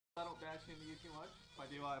crashing into you too much? If I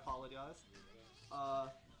do, I apologize.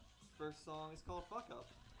 First song is called Fuck Up.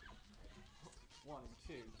 1,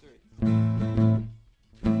 2, 3.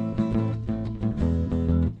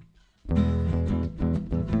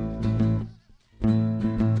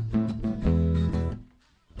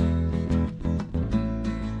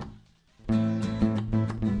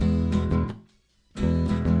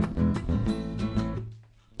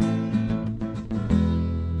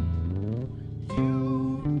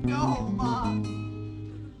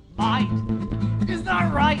 Is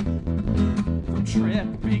not right. I'm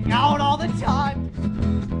tripping out all the time.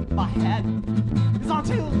 My head is on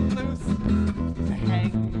too loose to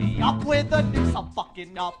hang me up with a noose. I'm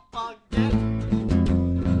fucking up again.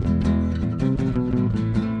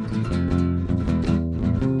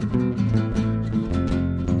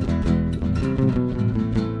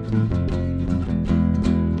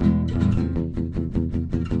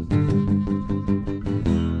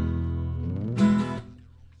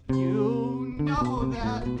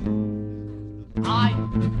 I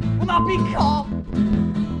will not be calm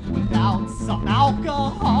without some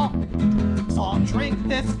alcohol. So I'll drink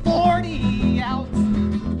this 40 ounce.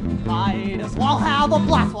 Might as well have a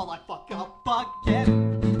blast while I fuck up again.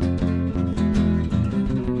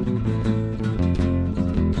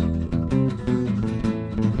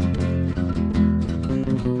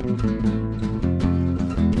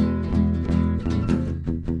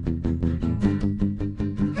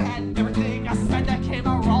 And everything I said that came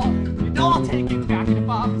out wrong, I'll take it back, and if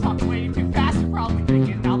I'm talking way too fast, you're probably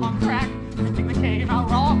thinking I'm on crack. Everything that came out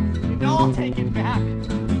wrong, I'll take it back.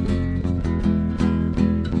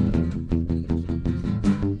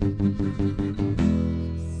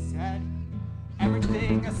 Said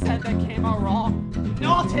everything I said that came out wrong,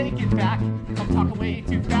 I'll take it back. If I'm talking way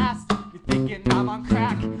too fast, you're thinking I'm on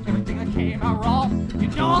crack. Everything that came out wrong,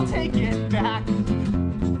 I'll take it back.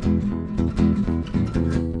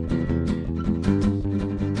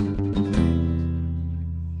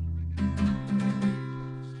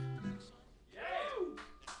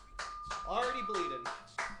 Already bleeding.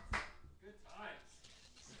 Good times.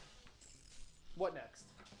 What next?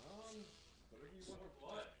 Whatever you want more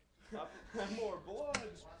blood. More blood.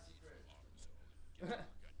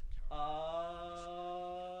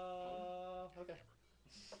 Okay.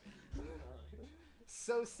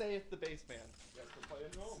 So saith the bass band. Yes, we're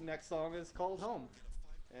playing home. Next song is called Home,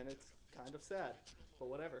 and it's kind of sad, but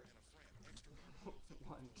whatever.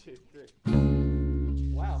 1, 2,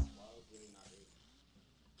 3. Wow.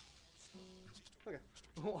 Okay.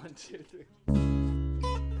 1, 2, 3.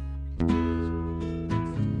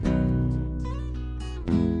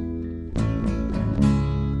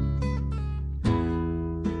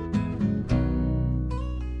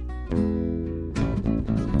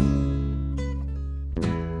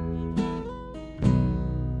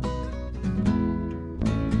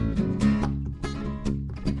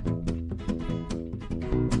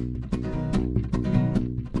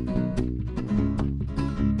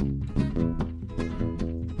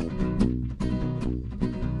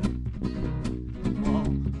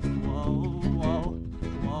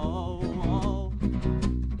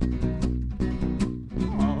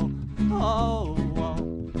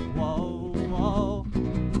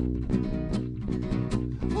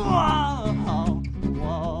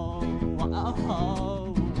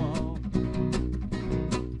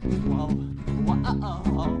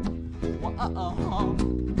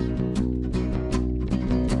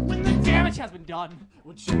 When the damage has been done,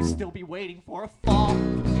 would you still be waiting for a fall?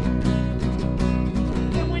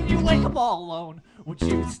 And when you wake up all alone, would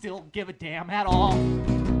you still give a damn at all?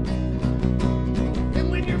 And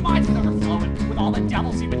when your mind's overflowing with all the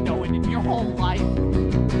devils you've been knowing in your whole life,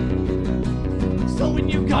 so when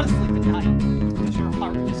you go to sleep at night, does your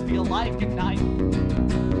heart just feel like a knife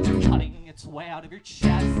cutting its way out of your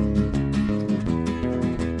chest?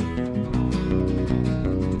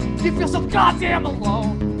 You feel so goddamn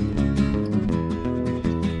alone,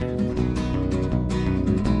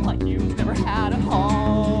 like you've never had a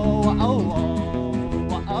home.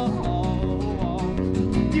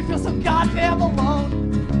 You feel so goddamn alone.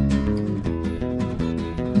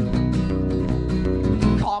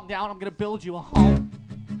 Calm down, I'm gonna build you a home.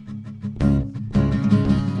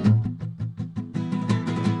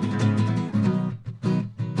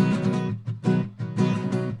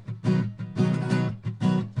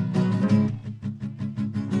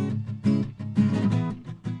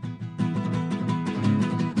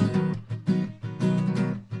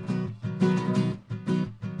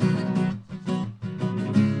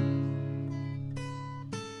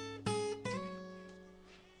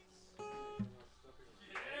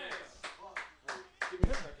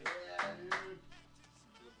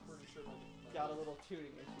 got a little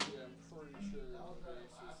tuning issue. Yeah, I'm pretty sure the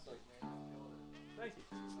bass is like. Thank you.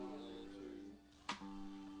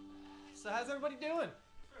 So how's everybody doing?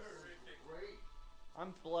 Great.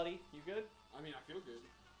 I'm bloody. You good? I mean, I feel good.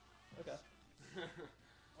 Okay.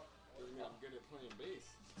 Doesn't mean I'm good at playing bass.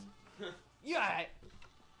 Yeah.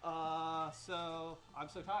 So I'm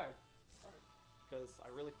so tired. Because I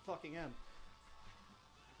really fucking am.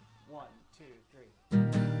 1, 2, 3.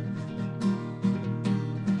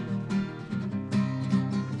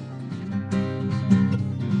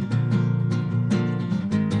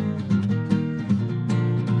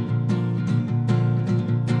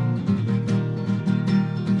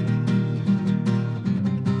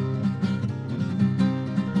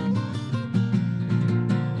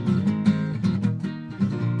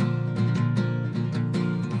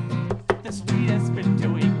 This weed has been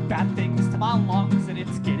doing bad things to my lungs, and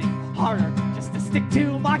it's getting harder just to stick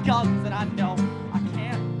to my guns. And I know I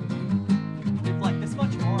can't live like this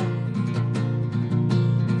much more. And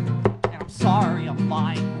I'm sorry I'm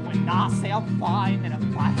lying when I say I'm fine. And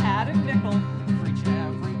if I had a nickel for each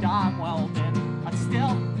and every dime, well then I'd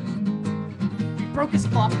still be broke as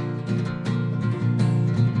fuck.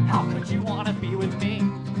 How could you wanna be with me?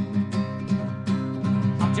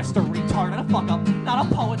 I'm just a retard and a fuck up. Not a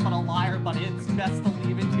poet but a liar, but it's best to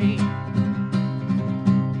leave it be.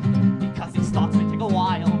 Because these thoughts may take a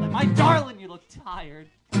while. And my darling, you look tired.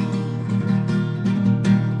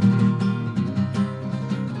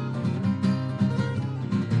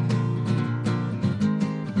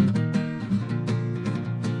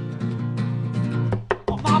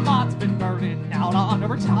 Well, my mind's been burning out on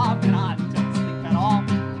overtime, and I don't sleep at all.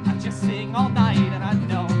 I just sing all night, and I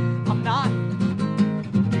know I'm not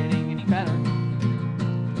getting any better.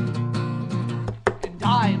 And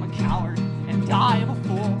I am a coward, and I am a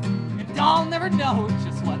fool, and I'll never know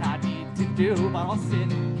just what I need to do, but I'll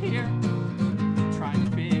sit here trying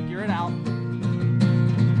to figure it out.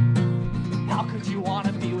 How could you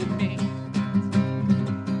wanna be with me?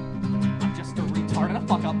 I'm just a retard and a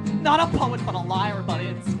fuck up, not a poet but a liar, but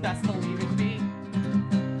it's best to leave it be.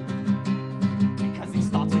 Because these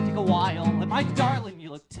thoughts may take a while, and my darling,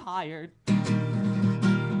 you look tired. And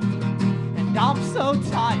I'm so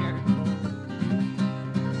tired.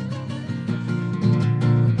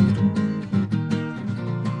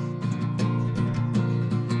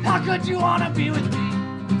 How could you wanna be with me?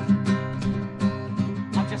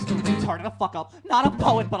 I'm just a retard and a fuck up, not a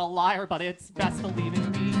poet but a liar, but it's best to leave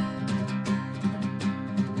it be.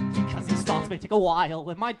 Because these thoughts may take a while,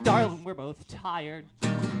 and my darling, we're both tired.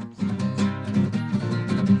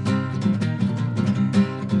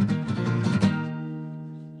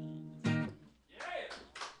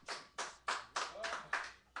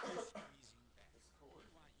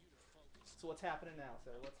 So what's happening now,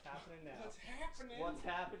 sir? What's happening now? What's happening? What's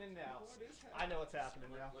happening now? What is happening? I know what's happening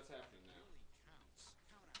now. What's happening now?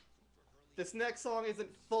 This next song isn't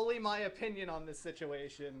fully my opinion on this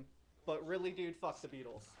situation, but really, dude, fuck the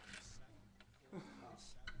Beatles.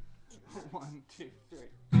 1, 2, 3.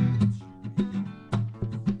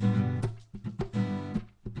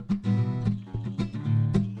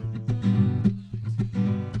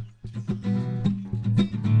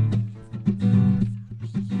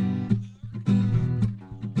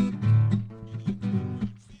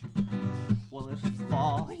 Well, if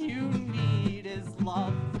all you need is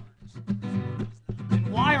love,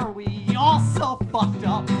 then why are we all so fucked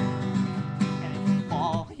up? And if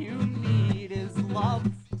all you need is love,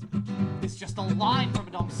 it's just a line from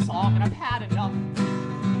a dumb song, and I've had enough.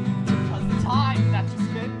 Because the time that's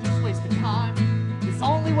just been just wasted time is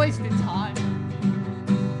only wasted time.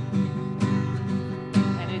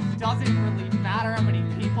 And it doesn't really matter how many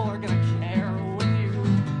people are gonna care when you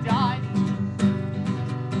die.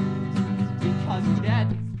 Because you're dead.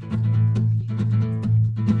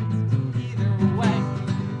 Either way.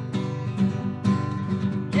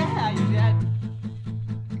 Yeah, you're dead.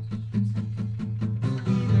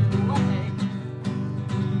 Either way.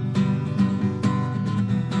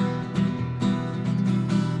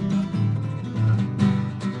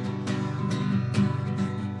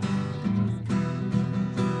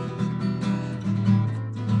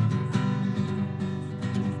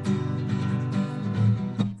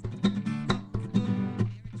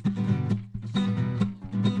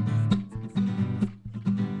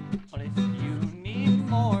 But if you need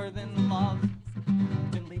more than love,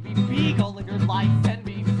 then leave me be, go live your life and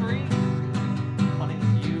be free. But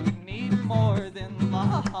if you need more than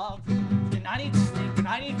love, then I need stink, and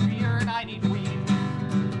I need beer, and I need weed.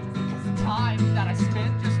 Because the time that I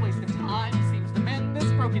spent just wasted time seems to mend this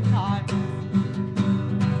broken time.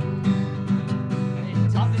 And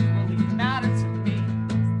it doesn't really matter to me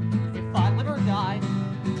if I live or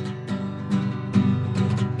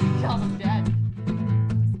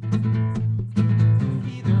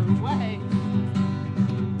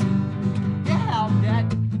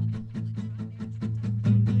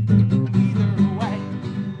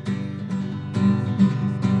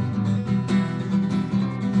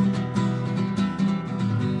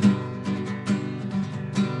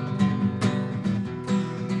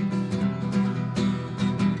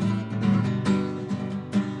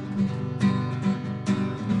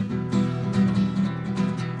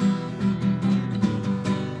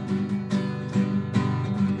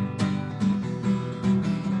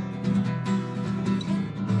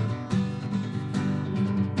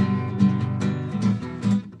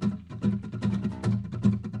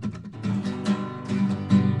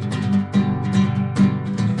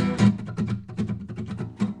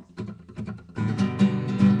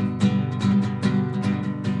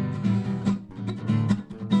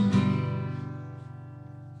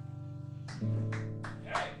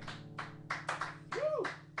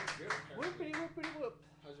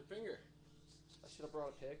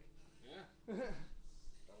pick. Yeah.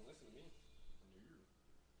 Don't listen to me.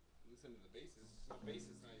 Listen to the bassist. So the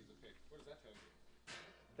bassist not use a pick. What does that tell you?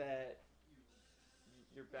 That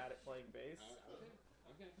you're bad at playing bass.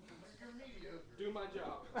 Okay. You're mediocre. Do my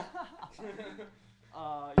job. You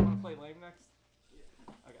want to play lame next?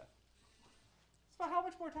 Yeah. Okay. So how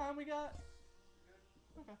much more time we got?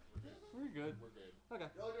 Okay. We're good. We're good. Okay.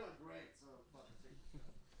 Y'all are doing great, so fucking take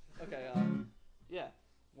it. Okay. Yeah.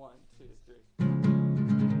 1, 2, 3.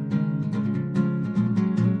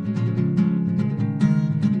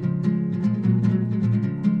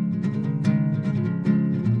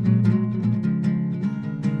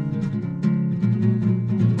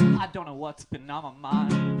 I don't know what's been on my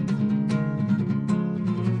mind.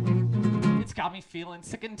 It's got me feeling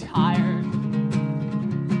sick and tired.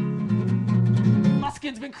 My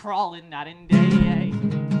skin's been crawling night and day.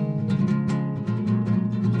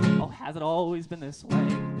 Oh, has it always been this way?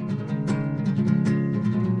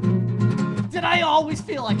 Did I always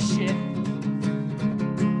feel like shit?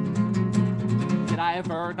 Did I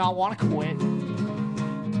ever not want to quit?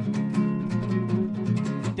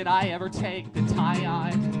 Did I ever take the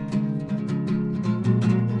time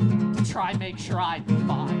to try and make sure I'd be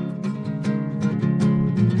fine?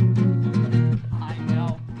 I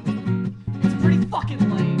know, it's pretty fucking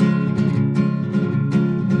lame,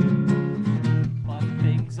 but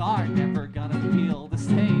things are never gonna feel the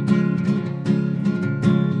same.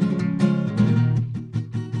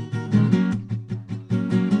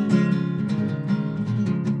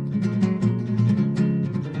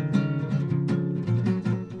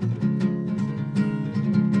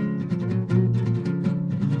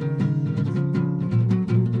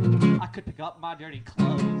 Up my dirty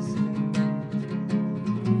clothes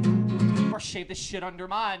or shave the shit under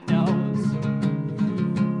my nose,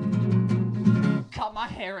 cut my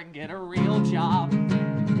hair and get a real job and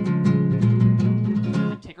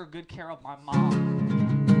take good care of my mom.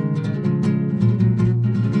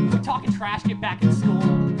 Quit talking trash, get back in school,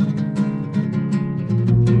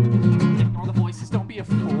 ignore the voices, don't be a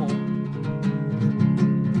fool.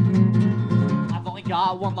 I've only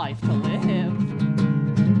got one life to live,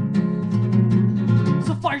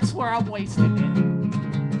 so fight swear I'm wasting it.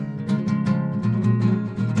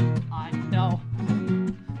 I know,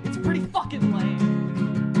 it's pretty fucking lame,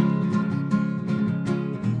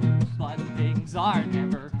 but things are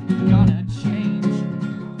never gonna change.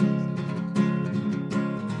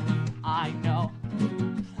 I know,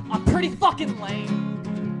 I'm pretty fucking lame,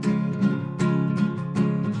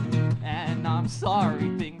 and I'm sorry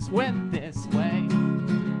things went this way.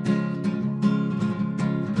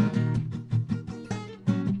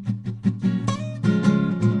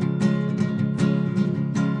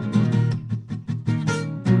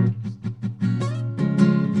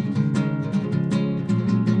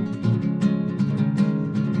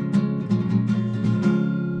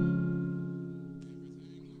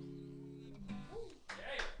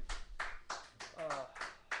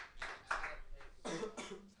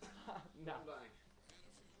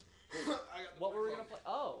 What were we gonna play?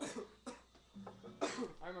 Oh,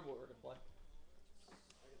 I remember what we were gonna play.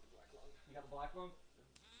 You got the black lung?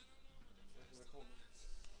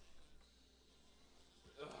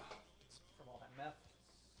 From all that meth.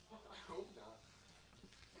 I hope not.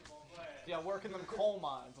 Yeah, work in them coal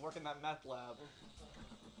mines, work in that meth lab. At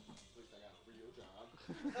least I got a real job.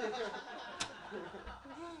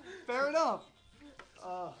 Fair enough.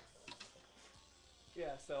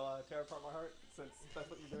 Yeah, so tear apart my heart, since that's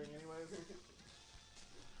what you're doing anyways.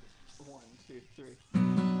 1, 2, 3.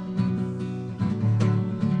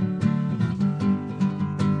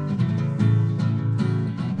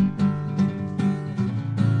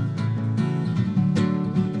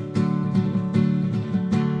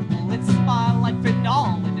 Well, it's my life and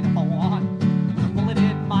all, and if I want, with a bullet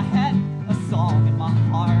in my head, a song in my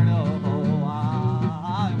heart, oh,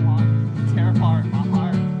 I want to tear apart my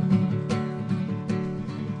heart.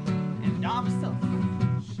 And I'm still,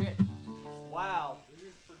 shit. Wow.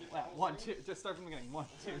 1, 2. Just start from the beginning. 1,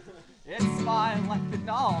 2. It's my life and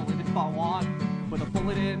all, and if I want, with a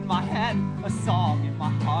bullet in my head, a song in my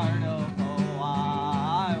heart, oh,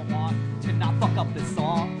 I want to not fuck up this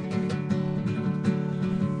song.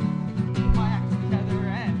 If I act together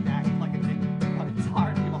and act like a dick, but it's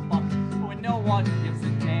hard to give a fuck when no one gives a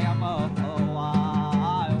damn, oh,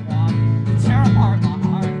 I want to tear apart my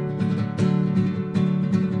heart.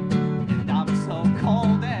 And I'm so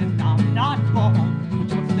cold and I'm not bold,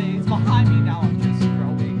 which one stays behind me now, I'm just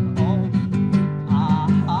growing old. I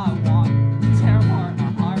want to tear apart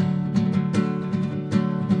my heart.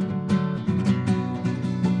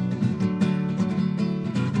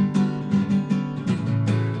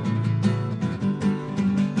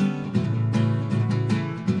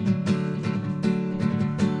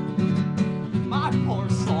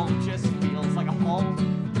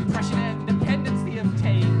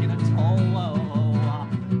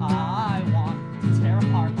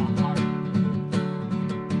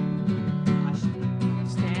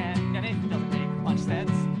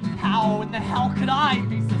 how in the hell could I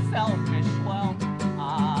be so selfish? Well,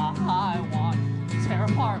 I want to tear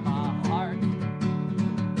apart my heart.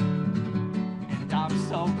 And I'm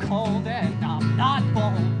so cold and I'm not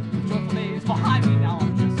bold. The joyful days behind me, now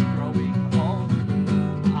I'm just growing old.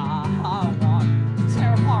 I want to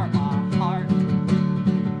tear apart my heart.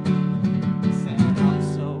 Said I'm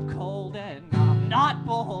so cold and I'm not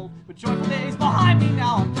bold. But joyful days behind me,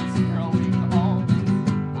 now I'm just growing old.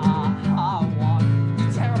 I want to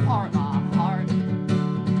tear apart my heart.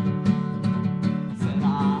 Said I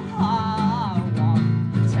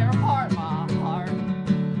want to tear apart my heart.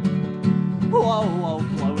 Whoa, whoa,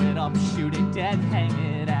 blow it up, shoot it dead, hang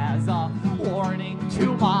it as a warning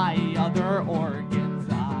to my other organs.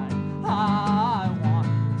 I want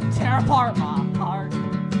to tear apart my heart.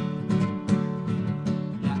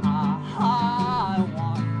 Yeah, I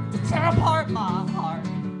want to tear apart my heart.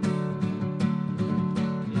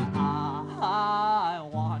 Yeah, I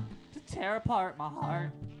want to tear apart my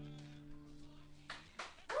heart.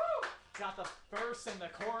 Got the verse and the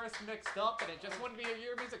chorus mixed up, and it just wouldn't be a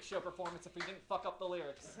Your Music Show performance if we didn't fuck up the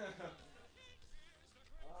lyrics. I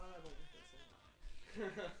don't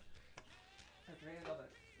think that's I love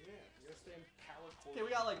it. Yeah, you gotta stay in power chord. Okay,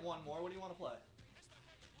 we got like one more. What do you want to play?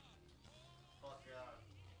 Fuck yeah.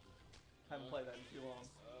 Haven't played that in too long.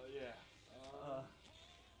 Yeah.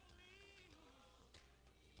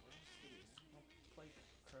 Play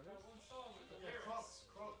Crows?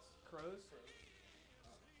 Crows. Crows?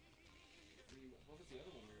 What was the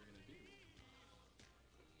other one we were gonna do?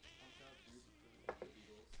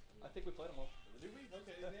 I think we played them all. Did we?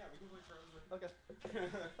 Okay, yeah, we can play Crows. Okay.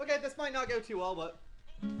 Okay, this might not go too well, but.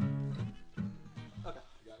 Okay.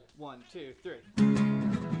 You got it? 1, 2, 3.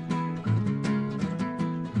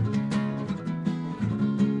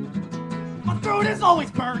 My throat is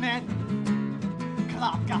always burning, 'cause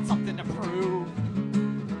I've got something to prove.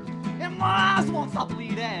 And my eyes won't stop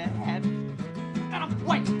bleeding, and I'm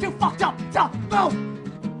way too fucked up to move.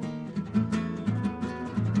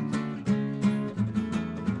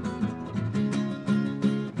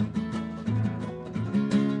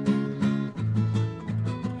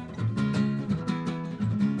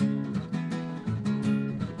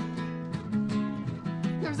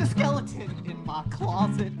 There's a skeleton in my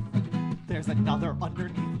closet. There's another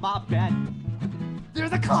underneath my bed.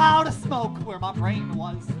 There's a cloud of smoke where my brain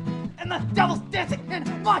was. And the devil's dancing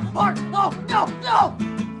in my heart. Oh, no, no!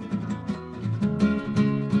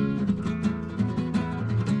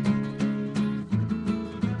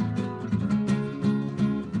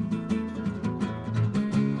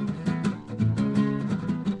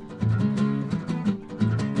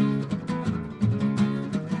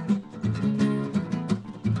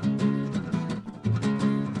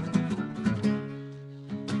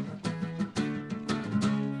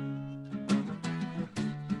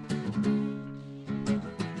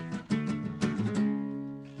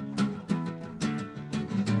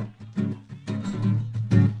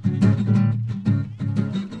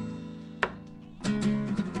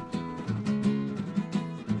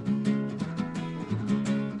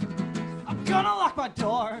 I'm gonna lock my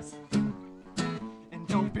doors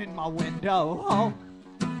and open my window. Oh,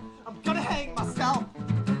 I'm gonna hang myself,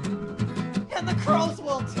 and the crows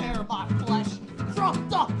will tear my flesh from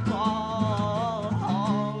the bone.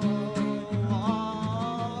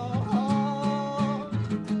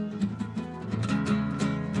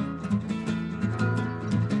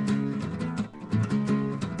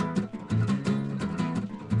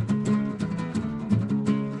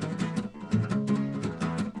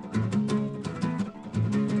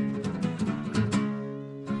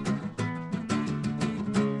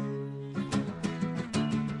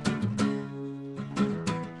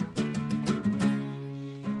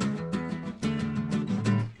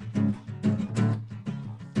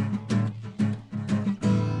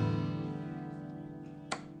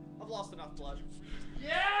 I've lost enough blood.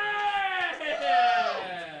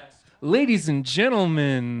 Ladies and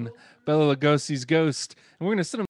gentlemen, Bela Lugosi's Ghost, and we're going to sit